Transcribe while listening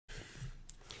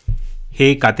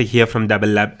Hey, Karthik here from Dabble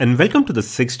Lab and welcome to the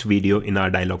sixth video in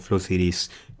our Dialogflow series.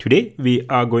 Today we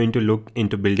are going to look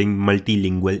into building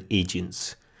multilingual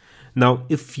agents. Now,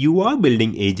 if you are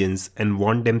building agents and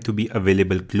want them to be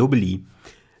available globally,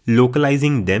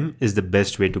 localizing them is the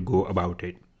best way to go about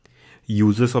it.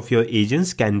 Users of your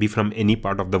agents can be from any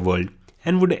part of the world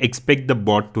and would expect the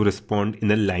bot to respond in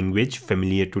a language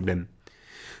familiar to them.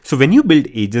 So when you build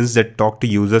agents that talk to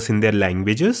users in their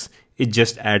languages, it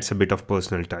just adds a bit of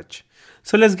personal touch.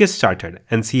 So let's get started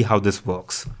and see how this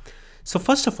works. So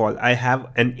first of all, I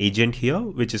have an agent here,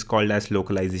 which is called as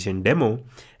localization demo.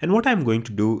 And what I'm going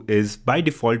to do is by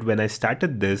default, when I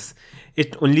started this,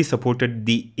 it only supported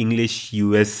the English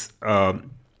US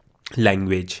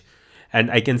language. And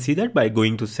I can see that by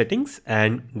going to settings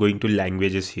and going to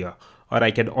languages here, or I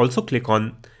can also click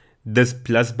on this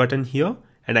plus button here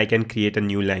and I can create a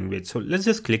new language. So let's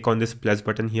just click on this plus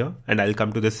button here and I'll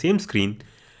come to the same screen.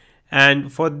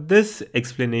 And for this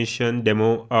explanation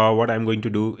demo, what I'm going to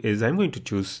do is I'm going to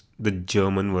choose the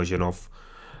German version of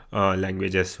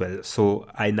language as well. So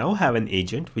I now have an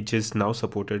agent which is now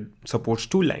supports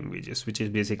two languages, which is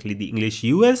basically the English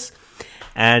US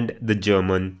and the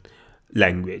German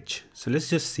language. So let's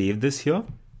just save this here.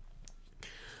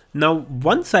 Now,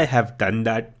 once I have done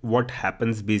that, what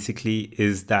happens basically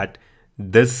is that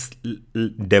this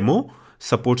demo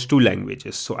supports two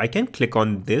languages. So I can click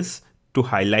on this to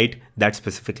highlight that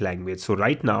specific language. So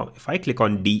right now, if I click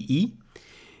on DE,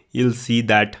 you'll see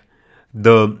that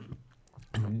the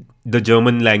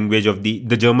German language of the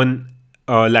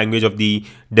language of the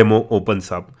demo opens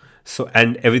up. So,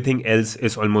 and everything else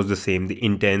is almost the same. The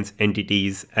intents,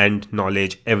 entities, and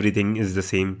knowledge, everything is the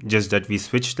same, just that we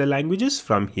switch the languages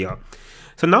from here.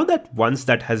 So now that once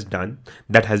that has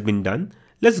been done,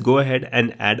 let's go ahead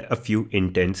and add a few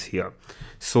intents here.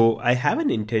 So I have an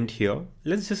intent here.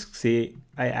 Let's just say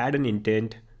I add an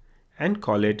intent and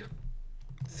call it,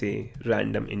 say,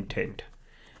 random intent.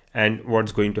 And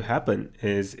what's going to happen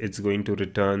is it's going to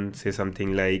return, say,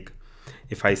 something like,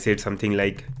 if I said something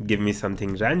like, give me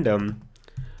something random,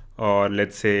 or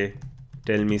let's say,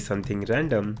 tell me something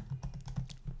random.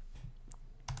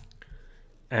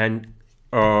 And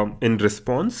in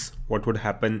response, what would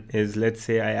happen is, let's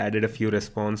say I added a few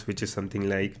response, which is something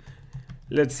like,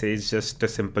 let's say it's just a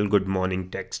simple good morning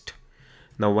text.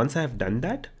 Now, once I have done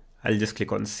that, I'll just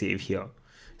click on save here.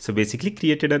 So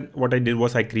basically what I did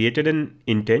was I created an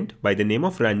intent by the name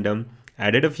of random,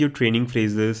 added a few training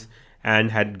phrases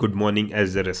and had good morning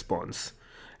as the response.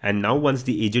 And now once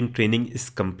the agent training is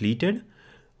completed,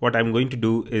 what I'm going to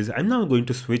do is I'm now going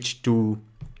to switch to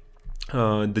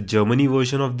the German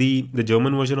version of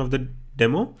the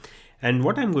demo. And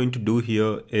what I'm going to do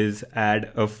here is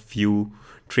add a few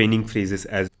training phrases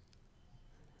as.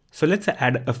 So let's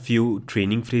add a few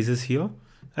training phrases here.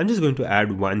 I'm just going to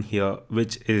add one here,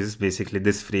 which is basically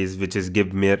this phrase, which is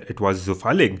give mir etwas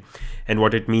zufällig. And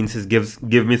what it means is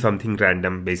give me something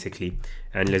random basically.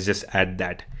 And let's just add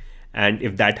that. And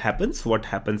if that happens, what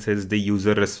happens is the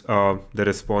user, the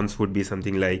response would be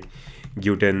something like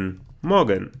Guten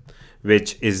Morgen,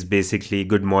 which is basically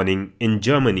good morning in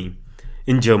German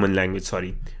language,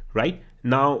 sorry, right?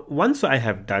 Now, once I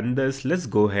have done this, let's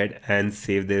go ahead and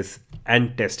save this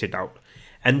and test it out.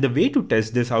 And the way to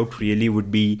test this out really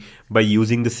would be by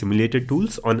using the simulator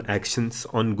tools on Actions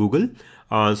on Google.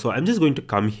 So I'm just going to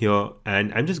come here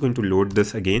and I'm just going to load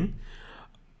this again.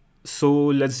 So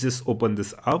let's just open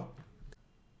this up.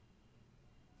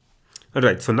 All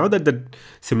right, so now that the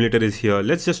simulator is here,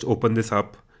 let's just open this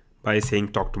up by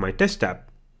saying talk to my test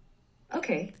app.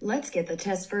 Okay, let's get the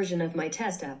test version of my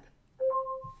test app.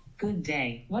 Good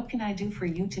day. What can I do for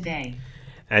you today?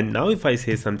 And now if I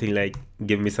say something like,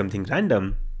 give me something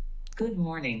random. Good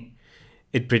morning.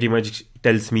 It pretty much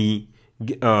tells me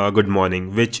good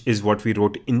morning, which is what we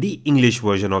wrote in the English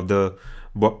version of the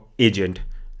agent.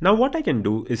 Now what I can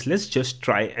do is let's just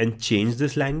try and change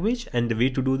this language. And the way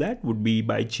to do that would be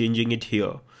by changing it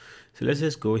here. So let's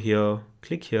just go here,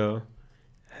 click here,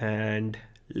 and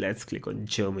let's click on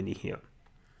Germany here.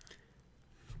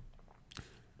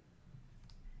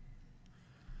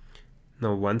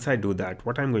 Now, once I do that,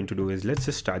 what I'm going to do is let's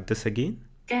just start this again.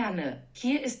 Gerne.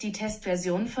 Hier ist die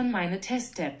Testversion von meiner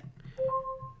Test-App.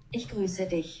 Ich grüße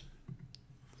dich.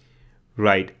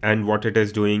 Right, and what it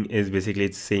is doing is basically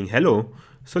it's saying hello.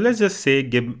 So let's just say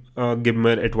give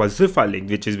mir etwas zufällig,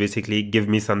 which is basically give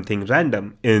me something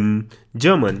random in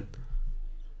German.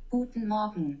 Guten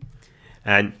Morgen.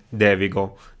 And there we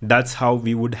go. That's how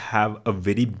we would have a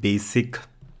very basic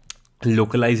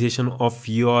localization of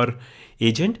your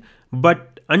agent.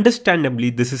 But Understandably,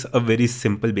 this is a very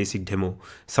simple basic demo.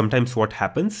 Sometimes what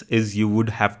happens is you would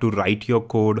have to write your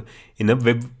code in a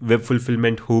web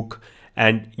fulfillment hook,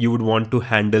 and you would want to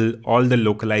handle all the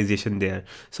localization there.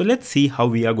 So let's see how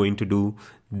we are going to do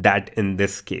that in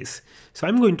this case. So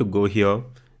I'm going to go here,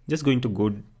 just going to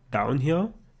go down here,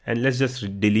 and let's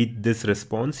just delete this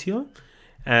response here.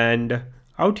 And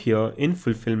out here in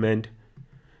fulfillment,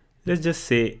 let's just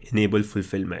say enable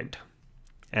fulfillment.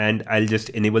 And I'll just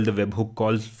enable the webhook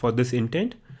calls for this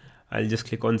intent. I'll just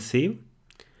click on save.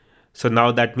 So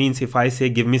now that means if I say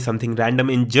give me something random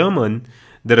in German,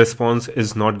 the response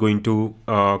is not going to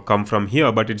come from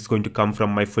here, but it's going to come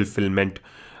from my fulfillment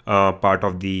part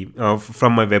of the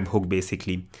from my webhook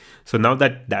basically. So now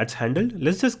that that's handled,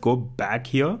 let's just go back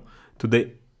here to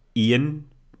the en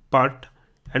part.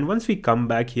 And once we come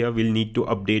back here, we'll need to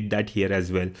update that here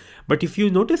as well. But if you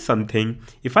notice something,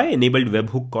 if I enabled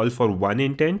webhook call for one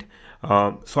intent,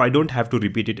 so I don't have to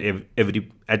repeat it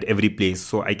at every place.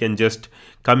 So I can just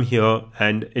come here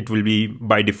and it will be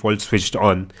by default switched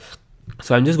on.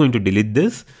 So I'm just going to delete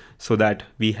this so that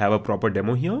we have a proper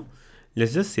demo here.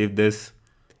 Let's just save this.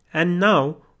 And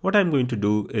now what I'm going to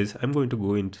do is I'm going to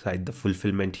go inside the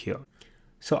fulfillment here.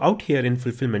 So out here in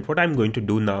fulfillment, what I'm going to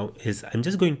do now is I'm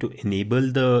just going to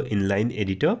enable the inline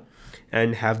editor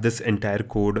and have this entire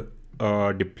code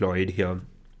deployed here.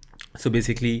 So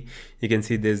basically you can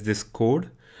see there's this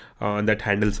code that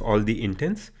handles all the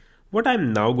intents. What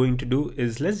I'm now going to do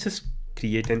is let's just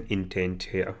create an intent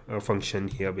here, a function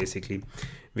here basically,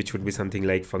 which would be something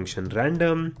like function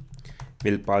random.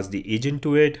 We'll pass the agent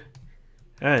to it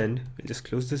and we'll just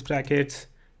close this brackets.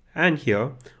 And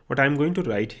here, what I'm going to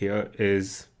write here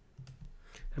is,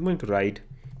 I'm going to write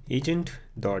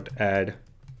agent.add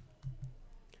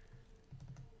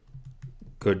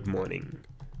good morning.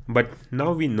 But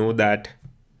now we know that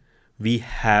we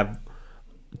have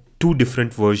two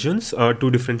different versions,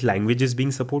 two different languages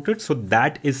being supported. So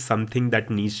that is something that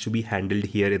needs to be handled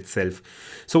here itself.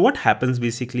 So what happens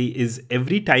basically is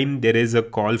every time there is a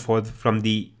call from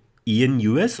the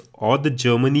EN-US or the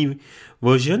Germany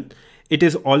version, it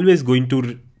is always going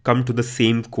to come to the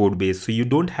same code base. So you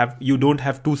don't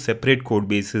have two separate code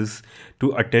bases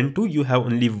to attend to. You have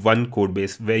only one code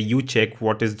base where you check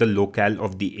what is the locale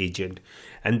of the agent.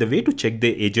 And the way to check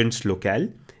the agent's locale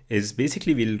is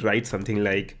basically we'll write something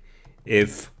like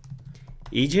if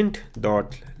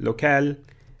agent.locale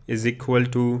is equal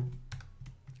to,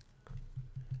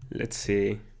 let's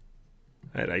say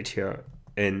I write here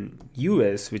in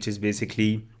US, which is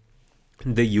basically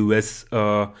the US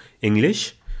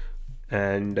English,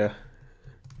 and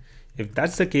if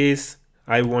that's the case,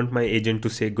 I want my agent to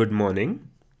say good morning,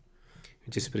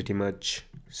 which is pretty much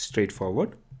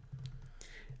straightforward.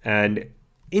 And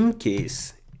in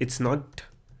case it's not,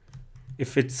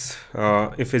 if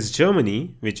it's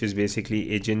Germany, which is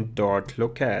basically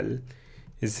agent.locale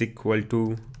is equal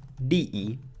to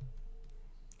DE,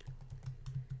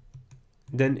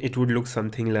 then it would look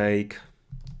something like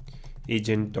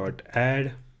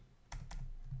agent.add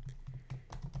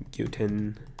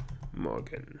Guten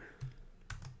Morgen.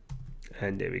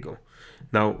 And there we go.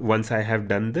 Now, once I have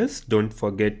done this, don't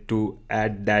forget to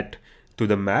add that to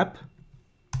the map.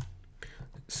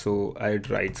 So I'd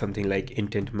write something like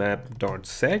intent map dot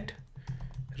set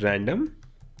random,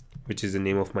 which is the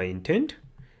name of my intent,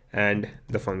 and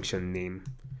the function name,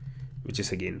 which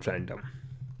is again random.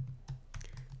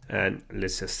 And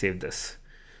let's just save this.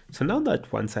 So now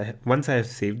that once I have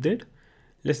saved it,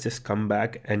 let's just come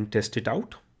back and test it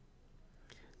out.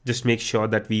 Just make sure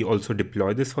that we also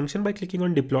deploy this function by clicking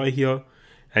on deploy here.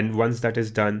 And once that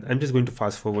is done, I'm just going to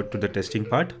fast forward to the testing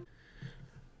part.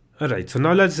 All right, so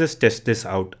now let's just test this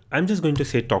out. I'm just going to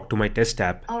say talk to my test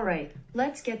app. All right,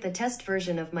 let's get the test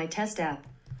version of my test app.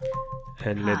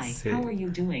 And Hi, let's say, how are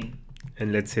you doing?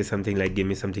 and let's say something like give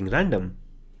me something random.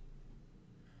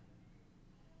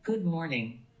 Good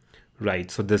morning. Right,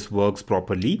 so this works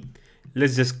properly.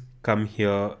 Let's just come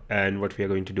here, and what we are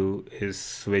going to do is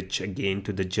switch again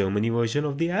to the Germany version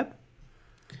of the app.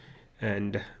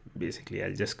 And basically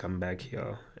I'll just come back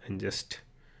here and just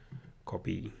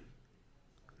copy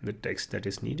the text that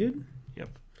is needed. Yep.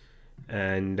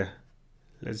 And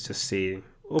let's just say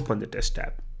open the test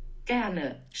app.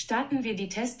 Gerne. Starten wir die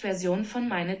Testversion von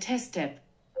meine Test-App.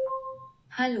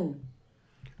 Hallo.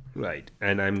 Right,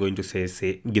 and I'm going to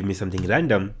say give me something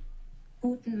random.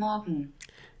 Guten Morgen.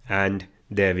 And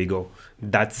there we go.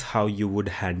 That's how you would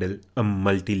handle a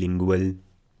multilingual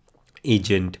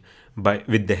agent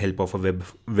with the help of a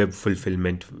web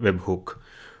fulfillment webhook,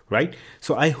 right?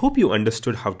 So I hope you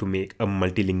understood how to make a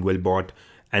multilingual bot,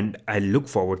 and I look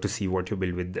forward to see what you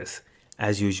build with this.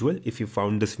 As usual, if you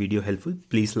found this video helpful,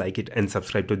 please like it and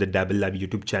subscribe to the Dabble Lab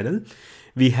YouTube channel.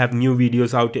 We have new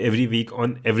videos out every week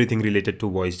on everything related to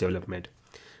voice development.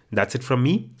 That's it from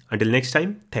me. Until next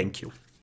time, thank you.